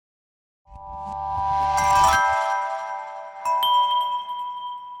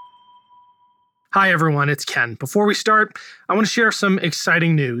Hi, everyone. It's Ken. Before we start, I want to share some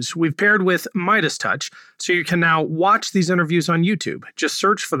exciting news. We've paired with MeidasTouch, so you can now watch these interviews on YouTube. Just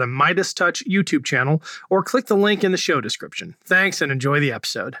search for the MeidasTouch YouTube channel or click the link in the show description. Thanks and enjoy the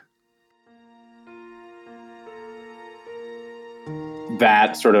episode.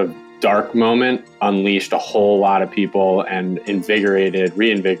 That sort of dark moment unleashed a whole lot of people and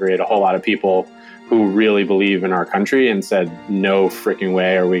reinvigorated a whole lot of people who really believe in our country and said, no freaking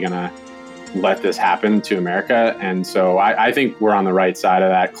way are we going to let this happen to America. And so I think we're on the right side of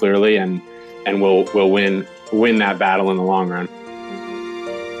that clearly, and we'll win that battle in the long run.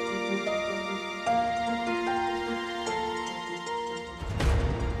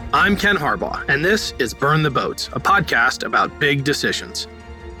 I'm Ken Harbaugh, and this is Burn the Boats, a podcast about big decisions.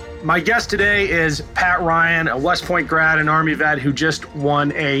 My guest today is Pat Ryan, a West Point grad and Army vet who just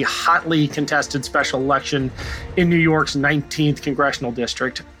won a hotly contested special election in New York's 19th congressional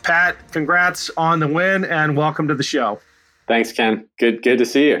district. Pat, congrats on the win and welcome to the show. Thanks, Ken. Good to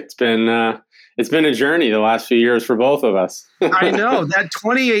see you. It's been a journey the last few years for both of us. I know that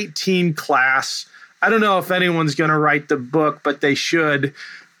 2018 class. I don't know if anyone's going to write the book, but they should.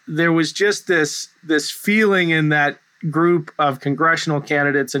 There was just this feeling in that group of congressional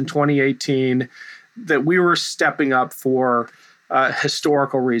candidates in 2018 that we were stepping up for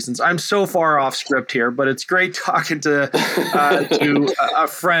historical reasons. I'm so far off script here, but it's great talking to a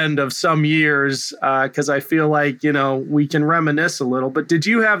friend of some years because I feel like, we can reminisce a little. But did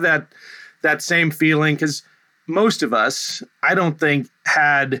you have that same feeling? Because most of us, I don't think,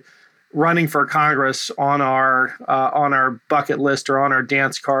 had running for Congress on our bucket list or on our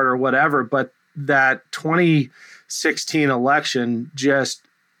dance card or whatever, but that 2016 election just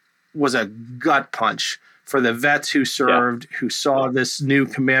was a gut punch for the vets who served, who saw this new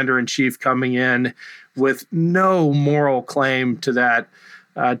commander-in-chief coming in with no moral claim to that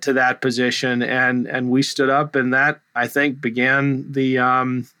position, and we stood up, and that, I think, began the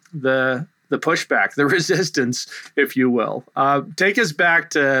pushback, the resistance, if you will. Take us back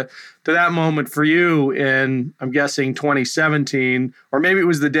to that moment for you in, I'm guessing, 2017, or maybe it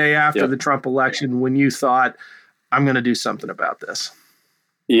was the day after the Trump election when you thought, I'm going to do something about this.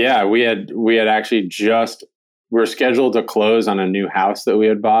 Yeah, we had actually we were scheduled to close on a new house that we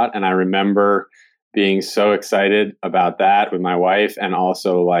had bought. And I remember being so excited about that with my wife, and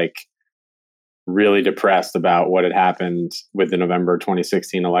also really depressed about what had happened with the November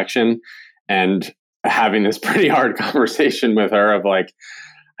 2016 election, and having this pretty hard conversation with her of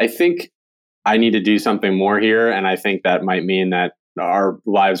I think I need to do something more here. And I think that might mean that our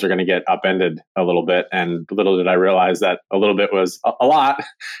lives are going to get upended a little bit. And little did I realize that a little bit was a lot.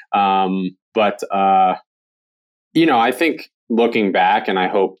 I think looking back, and I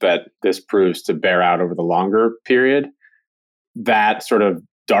hope that this proves to bear out over the longer period, that sort of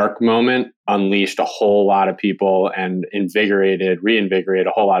dark moment unleashed a whole lot of people and reinvigorated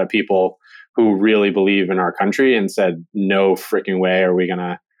a whole lot of people who really believe in our country and said, no freaking way are we going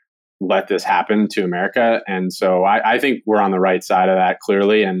to let this happen to America. And so I think we're on the right side of that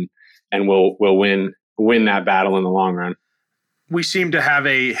clearly, and we'll win that battle in the long run. We seem to have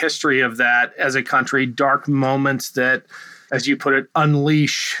a history of that as a country, dark moments that, as you put it,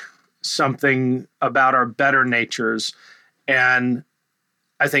 unleash something about our better natures. And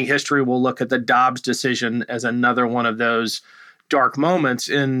I think history will look at the Dobbs decision as another one of those dark moments.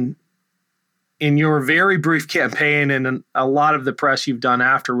 In your very brief campaign and a lot of the press you've done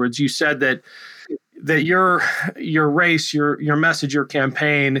afterwards, you said that your race, your message, your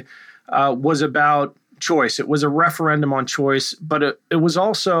campaign was about choice. It was a referendum on choice, but it was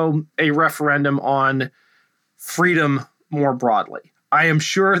also a referendum on freedom more broadly. I am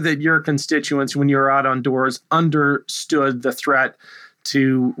sure that your constituents, when you were out on doors, understood the threat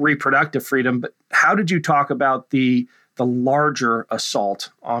to reproductive freedom, but how did you talk about the larger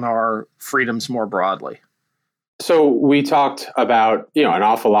assault on our freedoms more broadly? So we talked about, an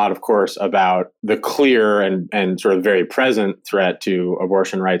awful lot, of course, about the clear and sort of very present threat to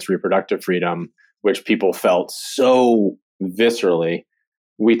abortion rights, reproductive freedom, which people felt so viscerally.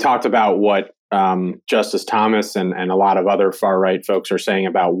 We talked about what Justice Thomas and a lot of other far-right folks are saying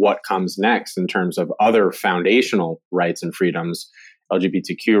about what comes next in terms of other foundational rights and freedoms,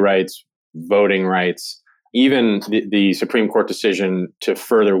 LGBTQ rights, voting rights, even the Supreme Court decision to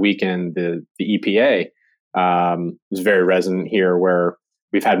further weaken the EPA is very resonant here, where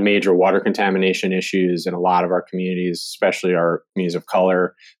we've had major water contamination issues in a lot of our communities, especially our communities of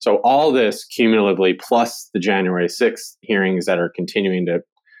color. So all this cumulatively, plus the January 6th hearings that are continuing to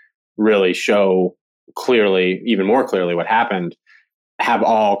really show clearly, even more clearly what happened, have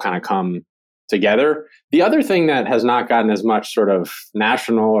all kind of come together. The other thing that has not gotten as much sort of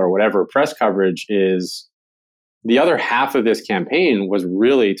national or whatever press coverage is the other half of this campaign was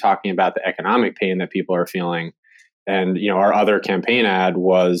really talking about the economic pain that people are feeling. And, our other campaign ad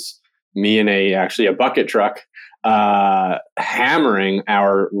was me in actually a bucket truck hammering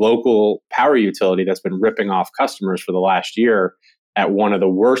our local power utility that's been ripping off customers for the last year at one of the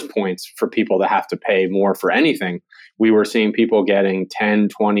worst points for people to have to pay more for anything. We were seeing people getting 10,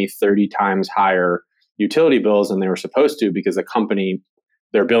 20, 30 times higher utility bills than they were supposed to because the company,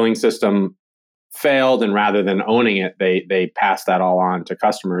 their billing system failed, and rather than owning it, they passed that all on to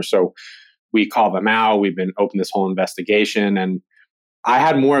customers. So we call them out. We've been open this whole investigation, and I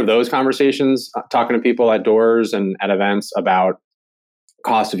had more of those conversations talking to people at doors and at events about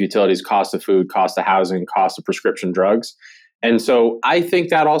cost of utilities, cost of food, cost of housing, cost of prescription drugs. And so I think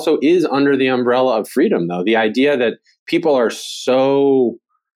that also is under the umbrella of freedom, though. The idea that people are so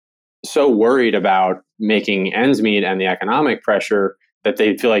worried about making ends meet and the economic pressure that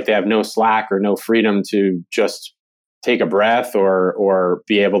they feel like they have no slack or no freedom to just take a breath or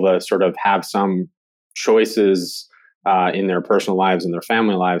be able to sort of have some choices in their personal lives and their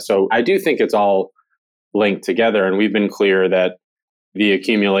family lives. So I do think it's all linked together. And we've been clear that the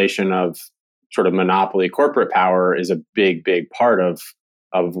accumulation of sort of monopoly corporate power is a big, big part of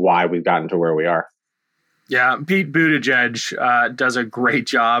why we've gotten to where we are. Yeah, Pete Buttigieg does a great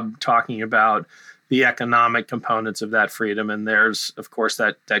job talking about the economic components of that freedom. And there's, of course,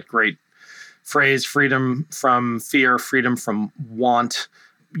 that great phrase, freedom from fear, freedom from want.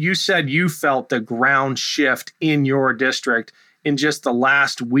 You said you felt the ground shift in your district in just the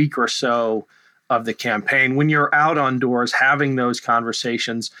last week or so of the campaign. When you're out on doors having those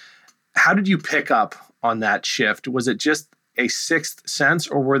conversations, how did you pick up on that shift? Was it just a sixth sense,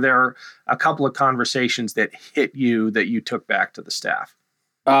 or were there a couple of conversations that hit you that you took back to the staff?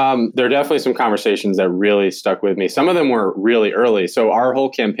 There are definitely some conversations that really stuck with me. Some of them were really early. So our whole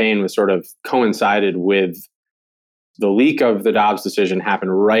campaign was sort of coincided with the leak of the Dobbs decision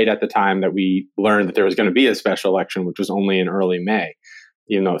happened right at the time that we learned that there was going to be a special election, which was only in early May,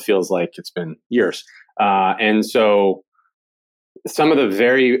 even though it feels like it's been years. And so some of the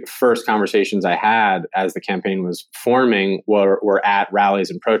very first conversations I had as the campaign was forming were at rallies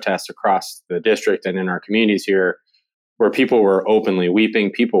and protests across the district and in our communities here, where people were openly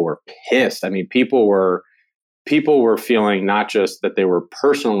weeping. People were pissed. I mean, people were feeling not just that they were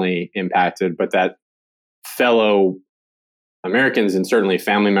personally impacted, but that fellow Americans and certainly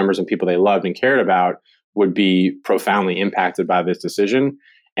family members and people they loved and cared about would be profoundly impacted by this decision.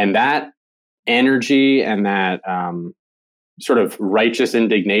 And that energy and that sort of righteous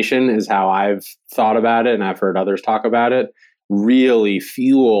indignation is how I've thought about it, and I've heard others talk about it, really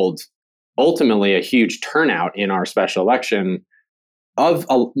fueled ultimately a huge turnout in our special election of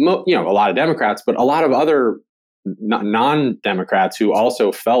a lot of Democrats, but a lot of other non-Democrats who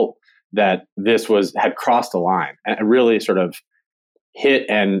also felt that this had crossed a line and really sort of hit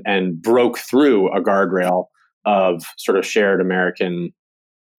and broke through a guardrail of sort of shared American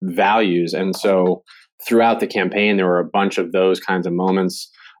values. And so throughout the campaign, there were a bunch of those kinds of moments.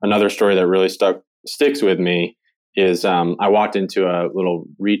 Another story that really sticks with me is I walked into a little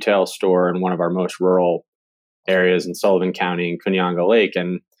retail store in one of our most rural areas in Sullivan County in Cunyonga Lake,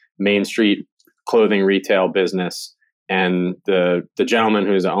 and Main Street clothing retail business. And the gentleman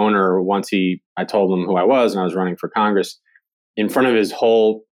who's the owner, I told him who I was and I was running for Congress, in front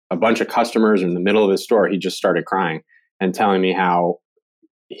of a bunch of customers in the middle of his store, he just started crying and telling me how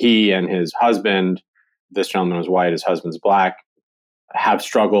he and his husband, this gentleman was white, his husband's black, have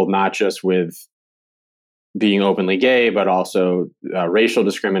struggled not just with being openly gay, but also racial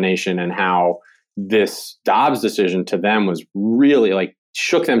discrimination, and how this Dobbs decision to them was really like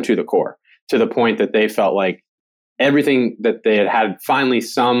shook them to the core, to the point that they felt like everything that they had finally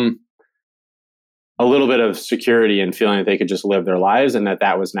a little bit of security and feeling that they could just live their lives, and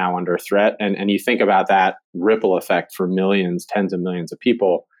that was now under threat. And you think about that ripple effect for millions, tens of millions of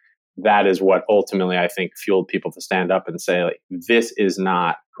people. That is what ultimately, I think, fueled people to stand up and say, like, this is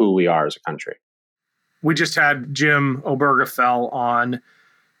not who we are as a country. We just had Jim Obergefell on,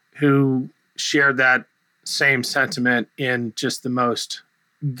 who shared that same sentiment in just the most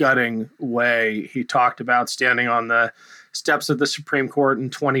gutting way. He talked about standing on the steps of the Supreme Court in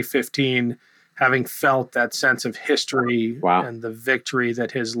 2015, having felt that sense of history. Wow. And the victory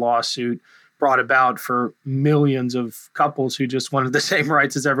that his lawsuit brought about for millions of couples who just wanted the same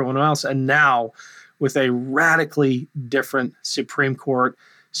rights as everyone else. And now, with a radically different Supreme Court,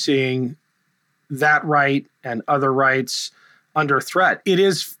 seeing that right and other rights under threat. It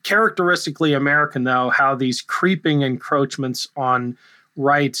is characteristically American, though, how these creeping encroachments on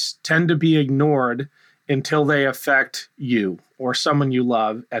rights tend to be ignored until they affect you or someone you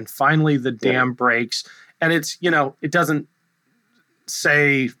love. And finally, the dam breaks. And it's, it doesn't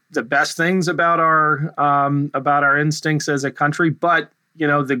say the best things about our instincts as a country, but,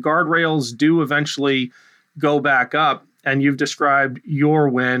 the guardrails do eventually go back up. And you've described your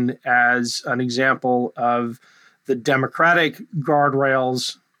win as an example of the democratic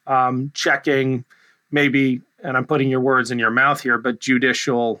guardrails checking maybe, and I'm putting your words in your mouth here, but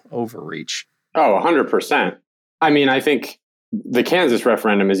judicial overreach. Oh, 100%. I mean, I think the Kansas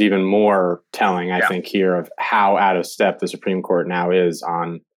referendum is even more telling, I think, here of how out of step the Supreme Court now is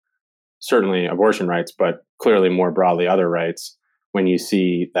on certainly abortion rights, but clearly more broadly other rights when you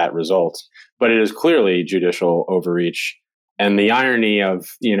see that result. But it is clearly judicial overreach. And the irony of,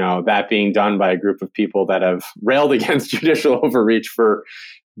 that being done by a group of people that have railed against judicial overreach for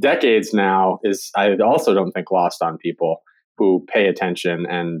decades now is, I also don't think, lost on people who pay attention.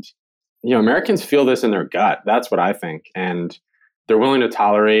 And, Americans feel this in their gut. That's what I think. And they're willing to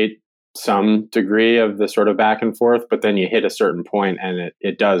tolerate some degree of the sort of back and forth, but then you hit a certain point and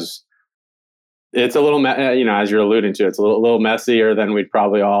it does. It's a little, as you're alluding to, it's a little messier than we'd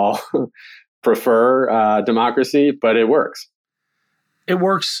probably all prefer democracy, but it works. It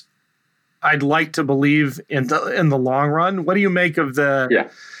works. I'd like to believe in the long run. What do you make of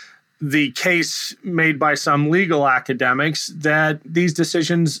the case made by some legal academics that these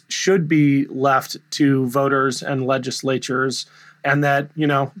decisions should be left to voters and legislatures, and that,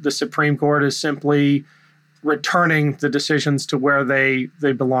 the Supreme Court is simply returning the decisions to where they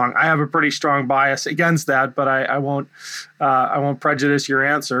belong? I have a pretty strong bias against that, but I won't prejudice your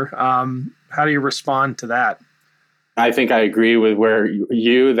answer. How do you respond to that? I think I agree with where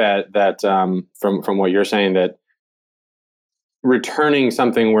from what you're saying, that returning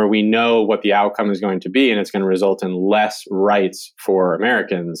something where we know what the outcome is going to be and it's going to result in less rights for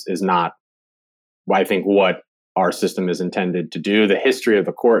Americans is not, I think, what our system is intended to do. The history of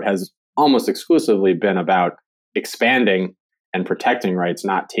the court has almost exclusively been about expanding and protecting rights,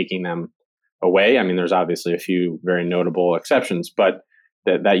 not taking them away. I mean, there's obviously a few very notable exceptions, but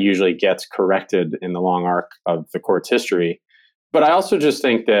that usually gets corrected in the long arc of the court's history. But I also just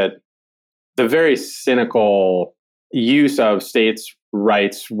think that the very cynical use of states'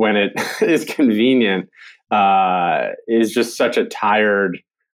 rights when it is convenient is just such a tired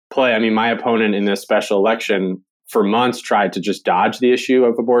play. I mean, my opponent in this special election for months tried to just dodge the issue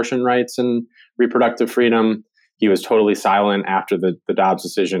of abortion rights and reproductive freedom. He was totally silent after the Dobbs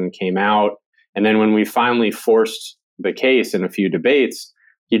decision came out. And then when we finally forced the case in a few debates,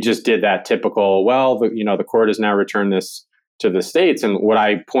 he just did that typical, the court has now returned this to the states. And what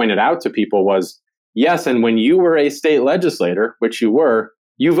I pointed out to people was, yes, and when you were a state legislator, which you were,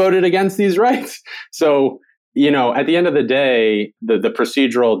 you voted against these rights. So, at the end of the day, the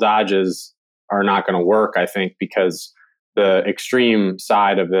procedural dodges are not going to work, I think, because the extreme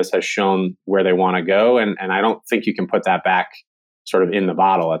side of this has shown where they want to go. And I don't think you can put that back sort of in the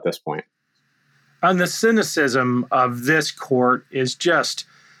bottle at this point. And the cynicism of this court is just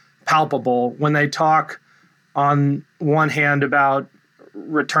palpable when they talk on one hand about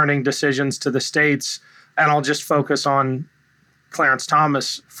returning decisions to the states. And I'll just focus on Clarence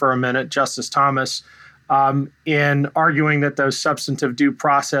Thomas for a minute, Justice Thomas, in arguing that those substantive due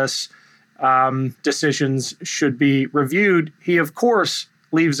process decisions should be reviewed. He, of course,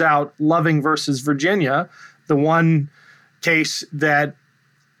 leaves out Loving versus Virginia, the one case that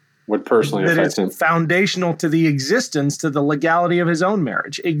would personally affect him, foundational to the existence, to the legality of his own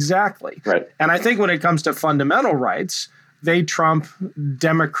marriage. Exactly. Right. And I think when it comes to fundamental rights, they trump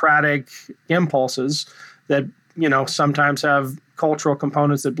democratic impulses that, sometimes have cultural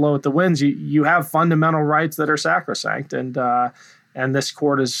components that blow at the winds. You have fundamental rights that are sacrosanct, and this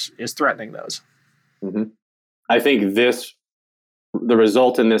court is threatening those. Mm-hmm. I think the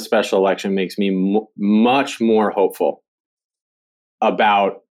result in this special election makes me much more hopeful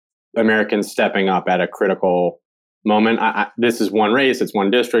about Americans stepping up at a critical moment. This is one race, it's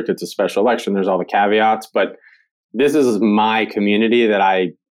one district, it's a special election, there's all the caveats, but this is my community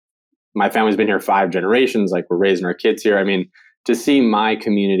that my family's been here 5 generations, like we're raising our kids here. I mean, to see my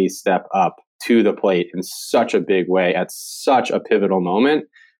community step up to the plate in such a big way at such a pivotal moment,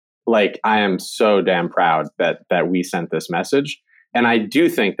 like I am so damn proud that we sent this message. And I do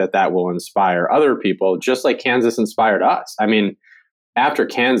think that will inspire other people, just like Kansas inspired us. I mean, after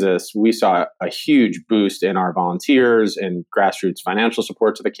Kansas, we saw a huge boost in our volunteers and grassroots financial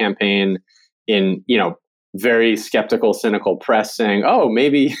support to the campaign, in, very skeptical, cynical press saying, "Oh,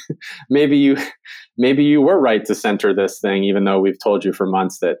 maybe you were right to center this thing," even though we've told you for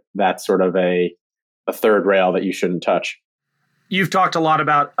months that that's sort of a third rail that you shouldn't touch. You've talked a lot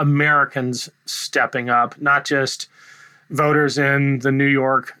about Americans stepping up, not just voters in the New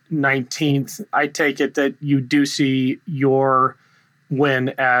York 19th. I take it that you do see your win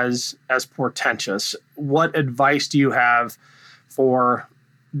as portentous. What advice do you have for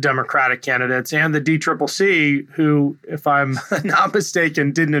Democratic candidates and the DCCC, who, if I'm not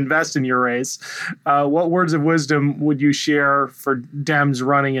mistaken, didn't invest in your race? What words of wisdom would you share for Dems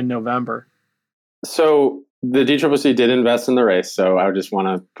running in November? So the DCCC did invest in the race, so I just want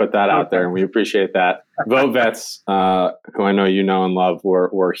to put that out there, and we appreciate that. Vote Vets, who I know you know and love,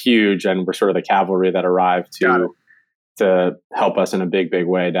 were huge, and were sort of the cavalry that arrived to help us in a big, big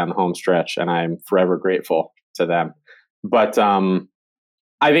way down the home stretch, and I'm forever grateful to them. But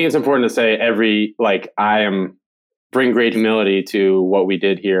I think it's important to say bring great humility to what we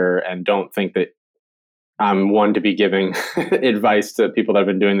did here, and don't think that I'm one to be giving advice to people that have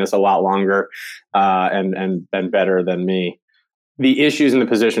been doing this a lot longer and been better than me. The issues and the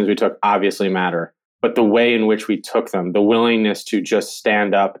positions we took obviously matter, but the way in which we took them, the willingness to just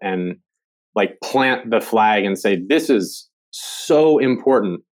stand up and plant the flag and say, this is so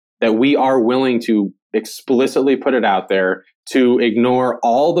important that we are willing to explicitly put it out there, to ignore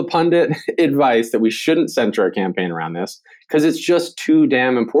all the pundit advice that we shouldn't center a campaign around this, because it's just too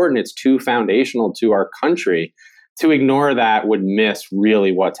damn important. It's too foundational to our country. To ignore that would miss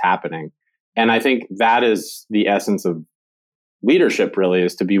really what's happening. And I think that is the essence of leadership, really,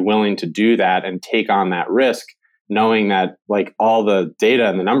 is to be willing to do that and take on that risk, knowing that all the data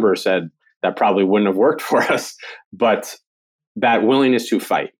and the numbers said that probably wouldn't have worked for us, but that willingness to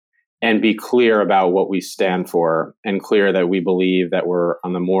fight and be clear about what we stand for, and clear that we believe that we're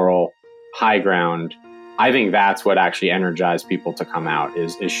on the moral high ground. I think that's what actually energized people to come out,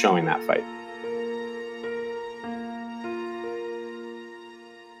 is showing that fight.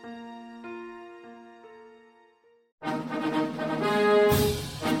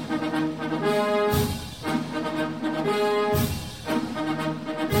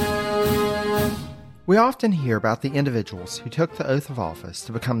 We often hear about the individuals who took the oath of office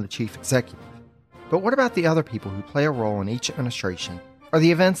to become the chief executive. But what about the other people who play a role in each administration, or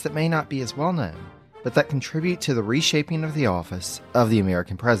the events that may not be as well known, but that contribute to the reshaping of the office of the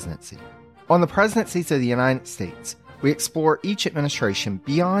American presidency? On the Presidencies of the United States, we explore each administration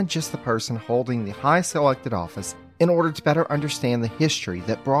beyond just the person holding the highest elected office in order to better understand the history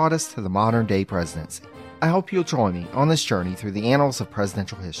that brought us to the modern-day presidency. I hope you'll join me on this journey through the annals of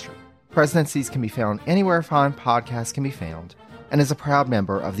presidential history. Presidencies can be found anywhere fine podcasts can be found, and is a proud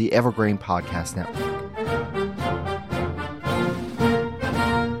member of the Evergreen Podcast Network.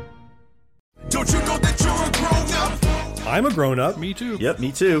 Don't you know that you're a grown-up? I'm a grown-up. Me too. Yep,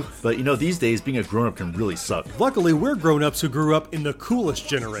 me too. But these days being a grown-up can really suck. Luckily, we're grown-ups who grew up in the coolest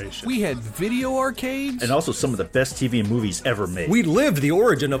generation. We had video arcades. And also some of the best TV and movies ever made. We lived the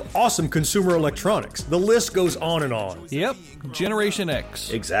origin of awesome consumer electronics. The list goes on and on. Yep, Generation X.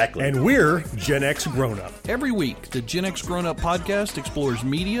 Exactly. And we're Gen X grown-up. Every week, the Gen X Grown Up podcast explores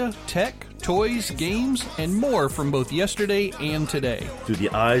media, tech, toys, games, and more from both yesterday and today. Through the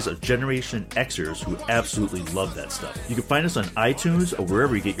eyes of Generation Xers who absolutely love that stuff. You can find us on iTunes or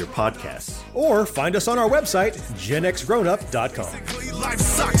wherever you get your podcasts. Or find us on our website, genxgrownup.com. Life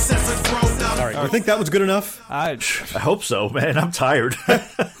sucks as a grown-up. All right, you think that was good enough? I hope so, man. I'm tired.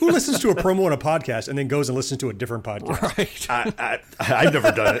 Who listens to a promo on a podcast and then goes and listens to a different podcast? Right. I've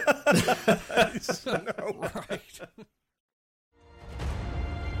never done it. No. Right.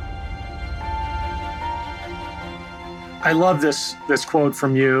 I love this quote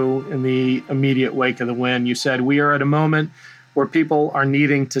from you in the immediate wake of the win. You said, "We are at a moment where people are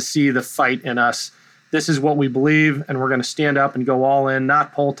needing to see the fight in us. This is what we believe, and we're going to stand up and go all in,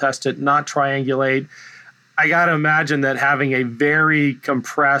 not poll test it, not triangulate." I got to imagine that having a very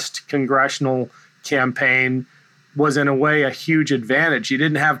compressed congressional campaign was in a way a huge advantage. You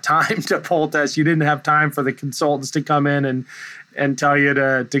didn't have time to poll test. You didn't have time for the consultants to come in and tell you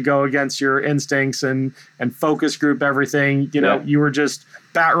to go against your instincts and focus group everything. You were just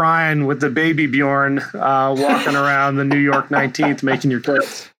Pat Ryan with the baby Bjorn walking around the New York 19th making your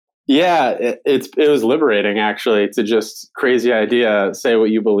case. Yeah, it was liberating, actually, to just crazy idea, say what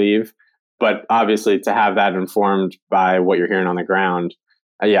you believe, but obviously to have that informed by what you're hearing on the ground.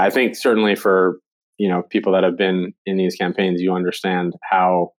 I think certainly for people that have been in these campaigns, you understand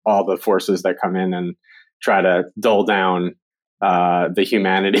how all the forces that come in and try to dull down the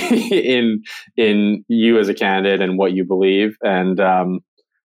humanity in you as a candidate and what you believe, and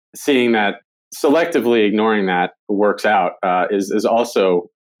seeing that selectively ignoring that works out is also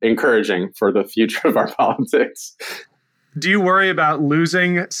encouraging for the future of our politics. Do you worry about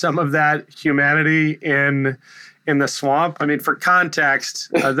losing some of that humanity in in the swamp. I mean, for context,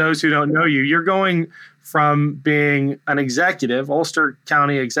 those who don't know you, you're going from being an executive, Ulster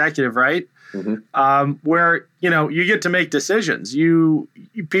County executive, right? Mm-hmm. Where, you get to make decisions. You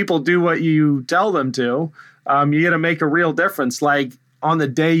people do what you tell them to. You get to make a real difference. Like on the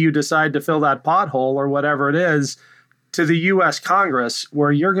day you decide to fill that pothole or whatever it is, to the U.S. Congress,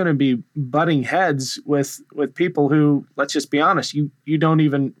 where you're going to be butting heads with people who, let's just be honest, you don't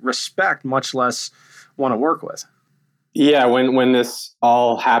even respect, much less want to work with. Yeah, when this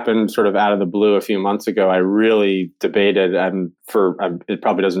all happened sort of out of the blue a few months ago, I really debated, it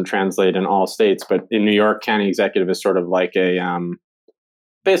probably doesn't translate in all states, but in New York, county executive is sort of like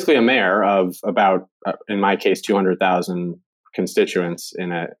basically a mayor of about, in my case, 200,000 constituents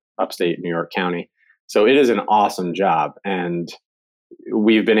in a upstate New York county. So it is an awesome job. And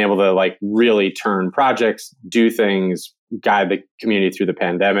we've been able to really turn projects, do things, guide the community through the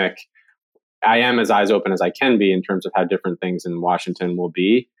pandemic. I am as eyes open as I can be in terms of how different things in Washington will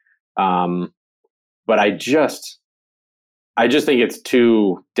be. But I just think it's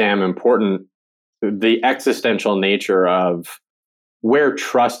too damn important. The existential nature of where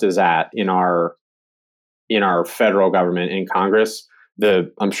trust is at in our federal government, in Congress.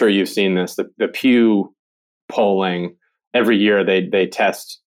 I'm sure you've seen this, the Pew polling every year, they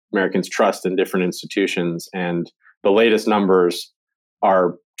test Americans' trust in different institutions. And the latest numbers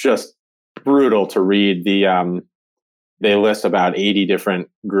are just brutal to read. They list about 80 different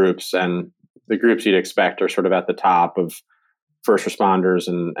groups, and the groups you'd expect are sort of at the top of first responders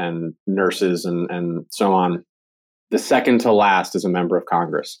and nurses and so on. The second to last is a member of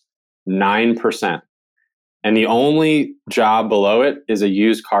Congress, 9%. And the only job below it is a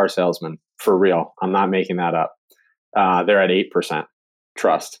used car salesman, for real. I'm not making that up. They're at 8%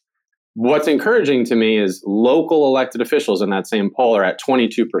 trust. What's encouraging to me is local elected officials in that same poll are at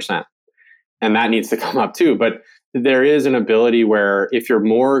 22%. And that needs to come up too. But there is an ability where if you're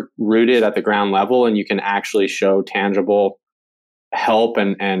more rooted at the ground level and you can actually show tangible help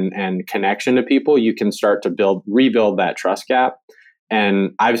and connection to people, you can start to rebuild that trust gap.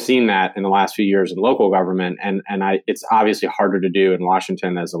 And I've seen that in the last few years in local government. And it's obviously harder to do in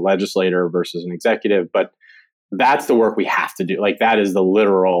Washington as a legislator versus an executive, but that's the work we have to do. That is the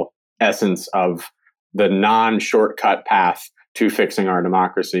literal essence of the non-shortcut path to fixing our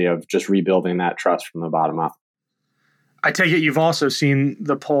democracy, of just rebuilding that trust from the bottom up. I take it you've also seen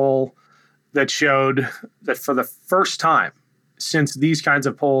the poll that showed that for the first time since these kinds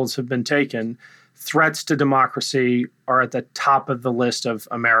of polls have been taken, threats to democracy are at the top of the list of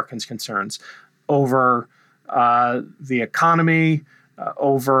Americans' concerns over the economy,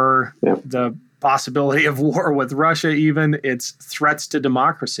 over the possibility of war with Russia even. It's threats to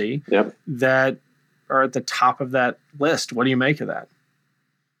democracy that are at the top of that list. What do you make of that?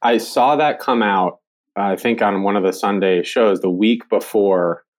 I saw that come out, I think, on one of the Sunday shows the week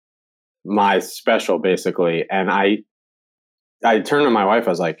before my special, basically. And I turned to my wife, I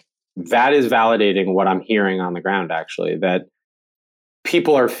was like, that is validating what I'm hearing on the ground, actually, that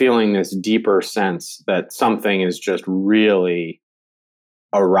people are feeling this deeper sense that something is just really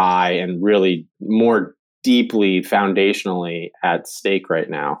awry and really more deeply foundationally at stake right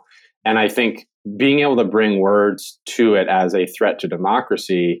now. And I think being able to bring words to it as a threat to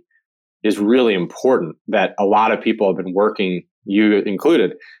democracy is really important, that a lot of people have been working, you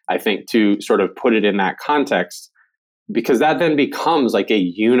included, I think, to sort of put it in that context, because that then becomes like a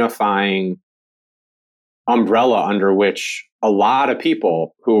unifying umbrella under which a lot of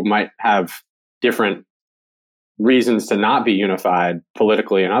people who might have different reasons to not be unified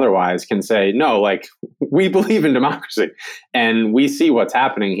politically and otherwise can say, no, we believe in democracy and we see what's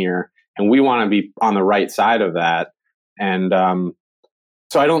happening here and we want to be on the right side of that. And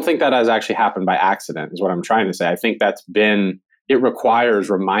so I don't think that has actually happened by accident, is what I'm trying to say. I think it requires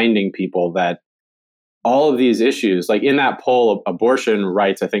reminding people that all of these issues, like in that poll, abortion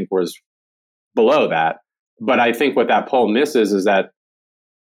rights, I think, was below that. But I think what that poll misses is that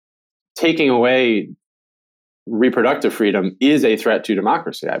taking away reproductive freedom is a threat to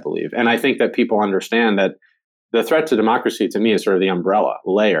democracy, I believe. And I think that people understand that the threat to democracy, to me, is sort of the umbrella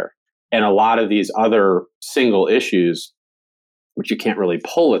layer. And a lot of these other single issues, which you can't really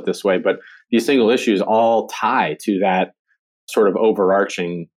pull it this way, but these single issues all tie to that sort of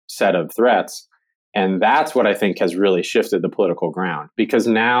overarching set of threats. And that's what I think has really shifted the political ground, because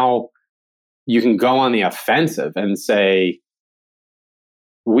now you can go on the offensive and say,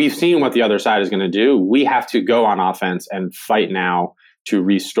 we've seen what the other side is going to do. We have to go on offense and fight now to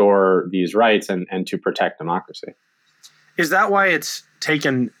restore these rights and to protect democracy. Is that why it's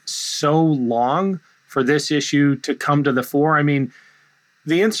taken so long for this issue to come to the fore? I mean,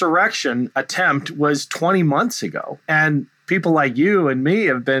 the insurrection attempt was 20 months ago. And people like you and me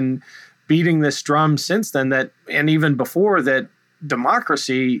have been beating this drum since then, that, and even before that,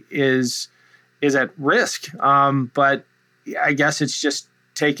 democracy is at risk. But I guess it's just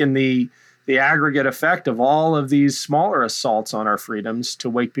taken the aggregate effect of all of these smaller assaults on our freedoms to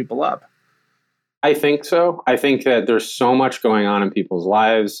wake people up. I think so. I think that there's so much going on in people's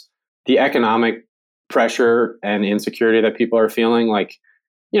lives. The economic pressure and insecurity that people are feeling, like,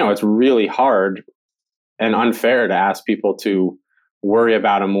 it's really hard and unfair to ask people to worry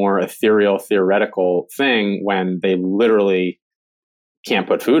about a more ethereal, theoretical thing when they literally can't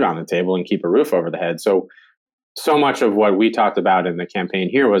put food on the table and keep a roof over the head. So much of what we talked about in the campaign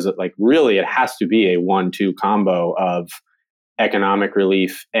here was that, like, really it has to be a 1-2 combo of economic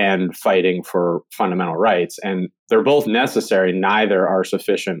relief and fighting for fundamental rights. And they're both necessary. Neither are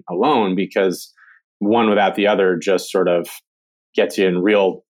sufficient alone, because one without the other just sort of gets you in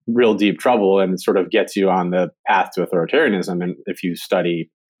real deep trouble and sort of gets you on the path to authoritarianism. And if you study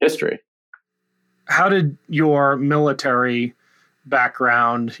history. How did your military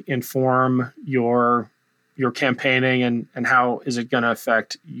background inform your campaigning, and how is it going to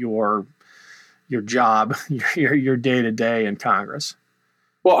affect your job, your day-to-day in Congress?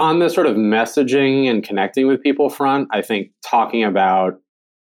 Well, on the sort of messaging and connecting with people front, I think talking about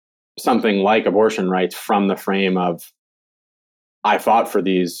something like abortion rights from the frame of I fought for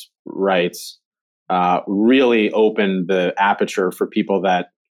these rights really opened the aperture for people that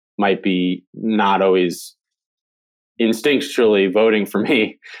might be not always instinctually voting for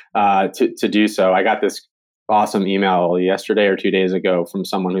me to do so. I got this awesome email yesterday or 2 days ago from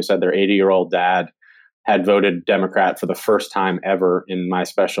someone who said their 80-year-old dad had voted Democrat for the first time ever in my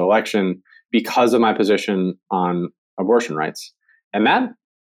special election because of my position on abortion rights. And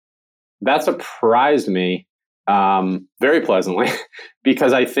that surprised me very pleasantly,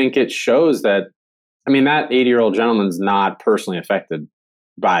 because I think it shows that, that 80-year-old gentleman's not personally affected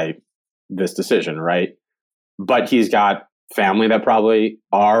by this decision, right? But he's got family that probably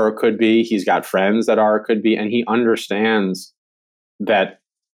are or could be. He's got friends that are or could be. And he understands that,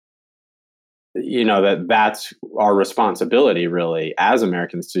 that's our responsibility really as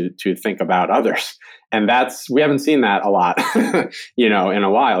Americans to think about others. And we haven't seen that a lot, in a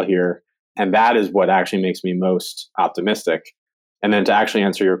while here. And that is what actually makes me most optimistic. And then to actually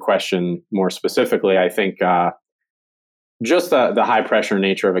answer your question more specifically, I think just the high pressure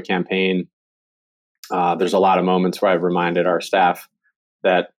nature of a campaign, there's a lot of moments where I've reminded our staff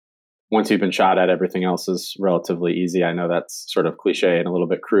that once you've been shot at, everything else is relatively easy. I know that's sort of cliche and a little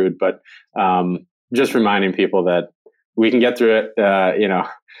bit crude, but just reminding people that we can get through it. There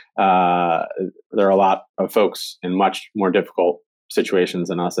are a lot of folks in much more difficult situations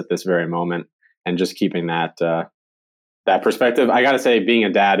than us at this very moment, and just keeping that perspective. I got to say, being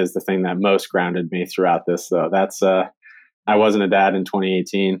a dad is the thing that most grounded me throughout this, though. That's I wasn't a dad in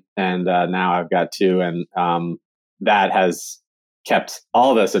 2018, and now I've got two, and that has kept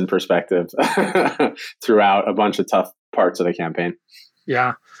all this in perspective throughout a bunch of tough parts of the campaign.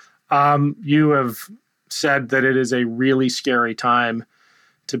 Yeah. You have said that it is a really scary time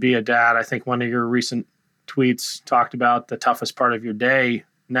to be a dad. I think one of your recent tweets talked about the toughest part of your day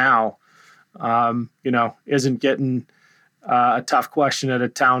now, isn't getting a tough question at a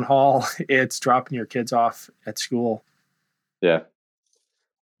town hall. It's dropping your kids off at school. Yeah.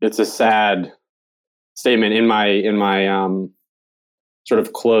 It's a sad statement. In my sort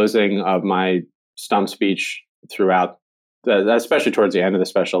of closing of my stump speech throughout, especially towards the end of the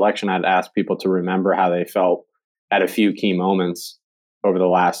special election, I'd asked people to remember how they felt at a few key moments over the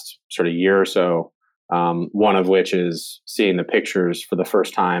last sort of year or so. One of which is seeing the pictures for the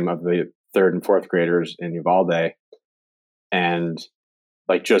first time of the 3rd and 4th graders in Uvalde, and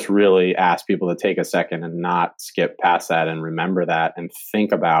just really ask people to take a second and not skip past that and remember that and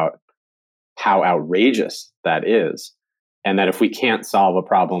think about how outrageous that is. And that if we can't solve a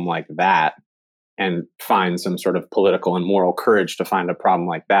problem like that and find some sort of political and moral courage to find a problem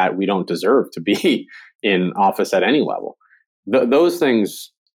like that, we don't deserve to be in office at any level. Those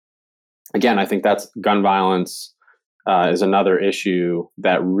things, again, I think that's gun violence is another issue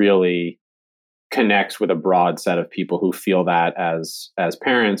that really connects with a broad set of people who feel that as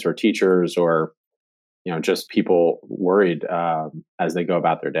parents or teachers or, just people worried as they go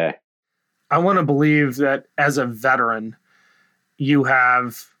about their day. I want to believe that as a veteran, you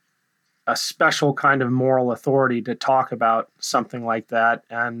have a special kind of moral authority to talk about something like that.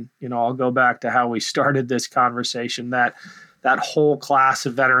 And, I'll go back to how we started this conversation, that whole class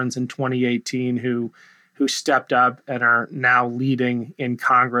of veterans in 2018 who who stepped up and are now leading in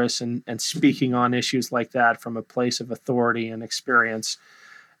Congress and speaking on issues like that from a place of authority and experience.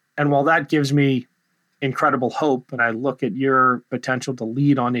 And while that gives me incredible hope, and I look at your potential to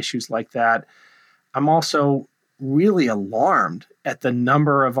lead on issues like that, I'm also really alarmed at the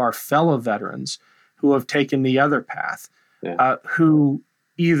number of our fellow veterans who have taken the other path, who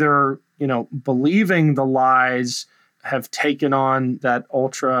either, believing the lies, have taken on that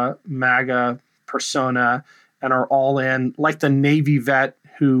ultra MAGA persona and are all in, like the Navy vet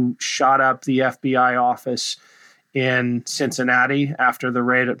who shot up the FBI office in Cincinnati after the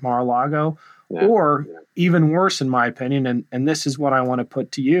raid at Mar-a-Lago, or even worse, in my opinion, and this is what I want to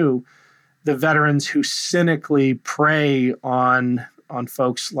put to you, the veterans who cynically prey on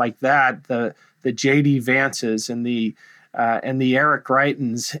folks like that, the J.D. Vances and the Eric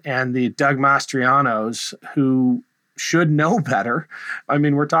Greitens and the Doug Mastrianos, who should know better. I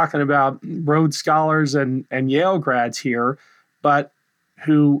mean, we're talking about Rhodes Scholars and Yale grads here, but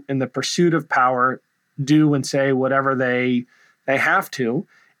who, in the pursuit of power, do and say whatever they have to.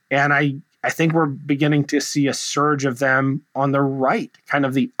 And I think we're beginning to see a surge of them on the right, kind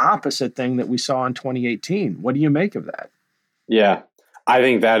of the opposite thing that we saw in 2018. What do you make of that? Yeah, I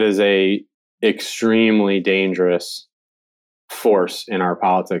think that is a extremely dangerous force in our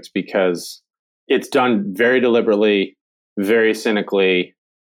politics because it's done very deliberately, very cynically,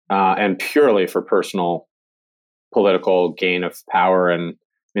 and purely for personal political gain of power. And I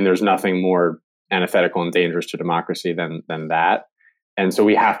mean, there's nothing more antithetical and dangerous to democracy than that. And so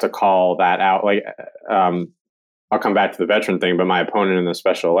we have to call that out. Like, I'll come back to the veteran thing, but my opponent in the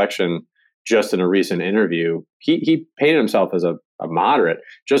special election, just in a recent interview, he painted himself as a moderate.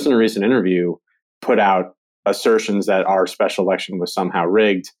 Just in a recent interview, put out assertions that our special election was somehow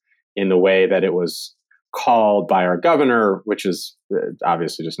rigged in the way that it was called by our governor, which is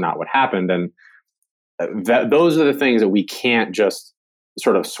obviously just not what happened. And those are the things that we can't just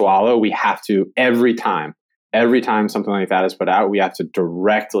sort of swallow. We have to, every time something like that is put out, we have to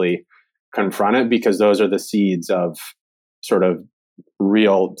directly confront it, because those are the seeds of sort of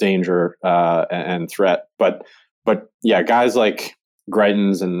real danger and threat. But yeah, guys like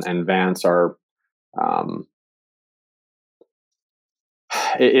Greitens and Vance are,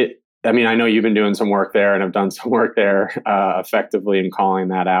 I mean, I know you've been doing some work there and have done some work there effectively in calling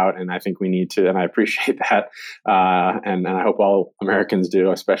that out. And I think we need to, and I appreciate that. And I hope all Americans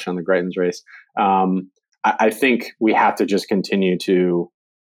do, especially on the Greitens race. I think we have to just continue to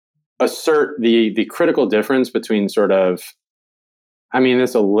assert the critical difference between sort of, I mean,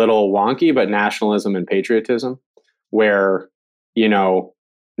 it's a little wonky, but nationalism and patriotism, where,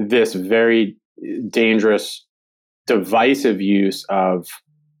 this very dangerous, divisive use of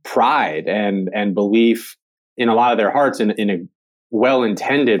pride and belief in a lot of their hearts in a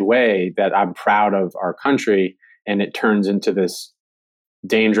well-intended way that I'm proud of our country, and it turns into this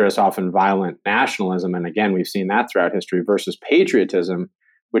dangerous, often violent nationalism. And again, we've seen that throughout history, versus patriotism,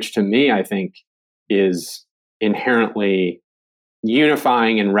 which to me, I think is inherently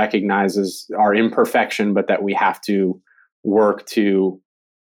unifying and recognizes our imperfection, but that we have to work to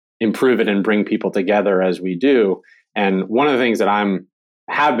improve it and bring people together as we do. And one of the things that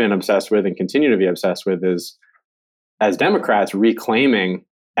have been obsessed with and continue to be obsessed with is, as Democrats, reclaiming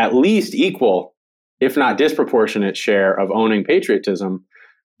at least equal, if not disproportionate, share of owning patriotism,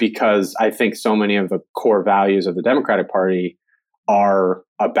 because I think so many of the core values of the Democratic Party are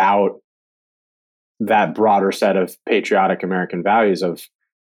about that broader set of patriotic American values of,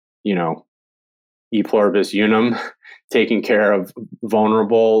 e pluribus unum, taking care of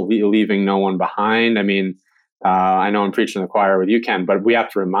vulnerable, leaving no one behind. I mean, I know I'm preaching to the choir with you, Ken, but we have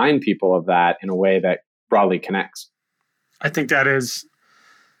to remind people of that in a way that broadly connects. I think that is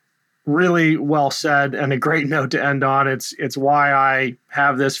really well said and a great note to end on. It's why I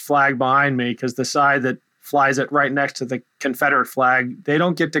have this flag behind me, because the side that flies it right next to the Confederate flag, they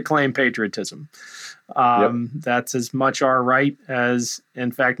don't get to claim patriotism. That's as much our right as,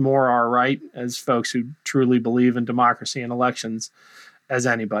 in fact, more our right as folks who truly believe in democracy and elections as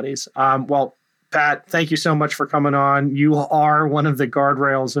anybody's. Well, Pat, thank you so much for coming on. You are one of the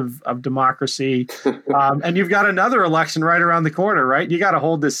guardrails of democracy. And you've got another election right around the corner, right? You got to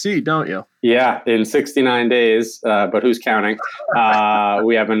hold this seat, don't you? Yeah, in 69 days, but who's counting?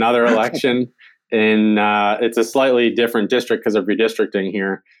 We have another election it's a slightly different district because of redistricting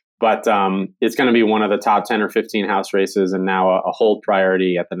here, but it's going to be one of the top 10 or 15 House races, and now a hold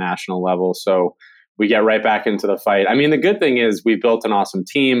priority at the national level. So we get right back into the fight. I mean, the good thing is we built an awesome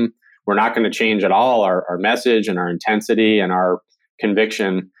team. We're not going to change at all our message and our intensity and our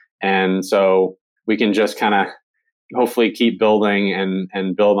conviction. And so we can just kind of hopefully keep building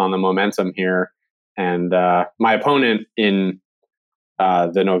and build on the momentum here. And my opponent in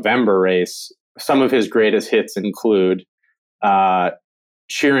the November race, some of his greatest hits include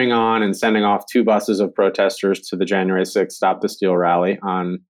cheering on and sending off 2 buses of protesters to the January 6th Stop the Steal rally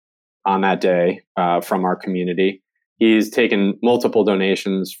on that day from our community. He's taken multiple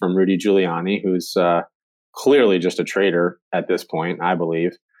donations from Rudy Giuliani, who's clearly just a traitor at this point, I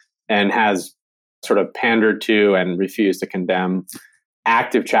believe, and has sort of pandered to and refused to condemn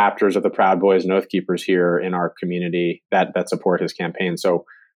active chapters of the Proud Boys and Oath Keepers here in our community that support his campaign. So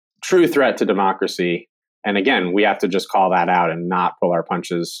true threat to democracy. And again, we have to just call that out and not pull our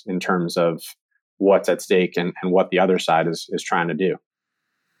punches in terms of what's at stake and what the other side is trying to do.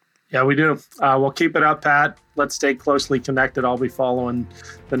 Yeah, we do. We'll keep it up, Pat. Let's stay closely connected. I'll be following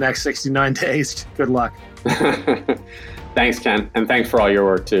the next 69 days. Good luck. Thanks, Ken. And thanks for all your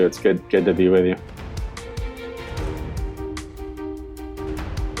work, too. It's good to be with you.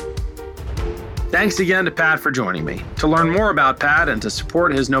 Thanks again to Pat for joining me. To learn more about Pat and to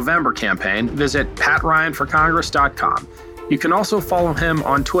support his November campaign, visit PatRyanForCongress.com. You can also follow him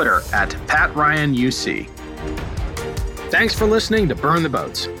on Twitter at PatRyanUC. Thanks for listening to Burn the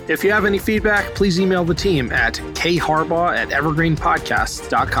Boats. If you have any feedback, please email the team at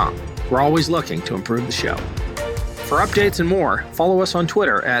kharbaugh@evergreenpodcasts.com. We're always looking to improve the show. For updates and more, follow us on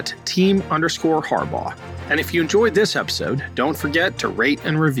Twitter at @team_Harbaugh. And if you enjoyed this episode, don't forget to rate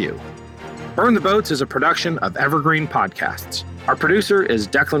and review. Burn the Boats is a production of Evergreen Podcasts. Our producer is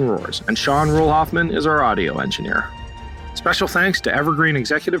Declan Roars, and Sean Rule-Hoffman is our audio engineer. Special thanks to Evergreen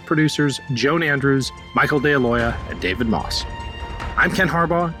executive producers Joan Andrews, Michael DeAloia, and David Moss. I'm Ken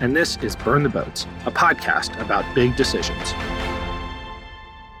Harbaugh, and this is Burn the Boats, a podcast about big decisions.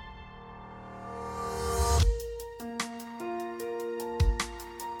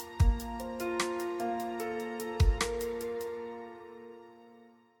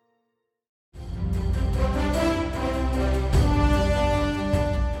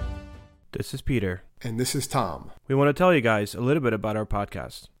 This is Peter. And this is Tom. We want to tell you guys a little bit about our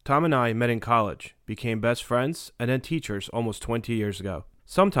podcast. Tom and I met in college, became best friends, and then teachers almost 20 years ago.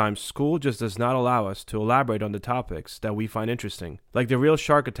 Sometimes school just does not allow us to elaborate on the topics that we find interesting, like the real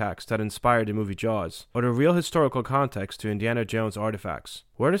shark attacks that inspired the movie Jaws, or the real historical context to Indiana Jones artifacts.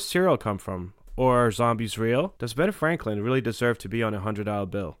 Where does cereal come from? Or are zombies real? Does Ben Franklin really deserve to be on a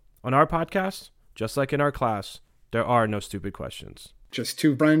 $100 bill? On our podcast, just like in our class, there are no stupid questions. Just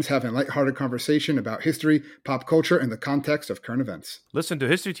two friends having a lighthearted conversation about history, pop culture, and the context of current events. Listen to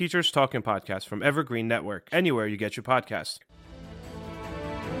History Teachers Talking Podcast from Evergreen Network, anywhere you get your podcasts.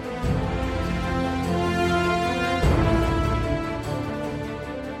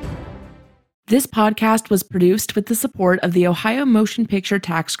 This podcast was produced with the support of the Ohio Motion Picture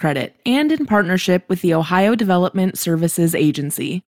Tax Credit and in partnership with the Ohio Development Services Agency.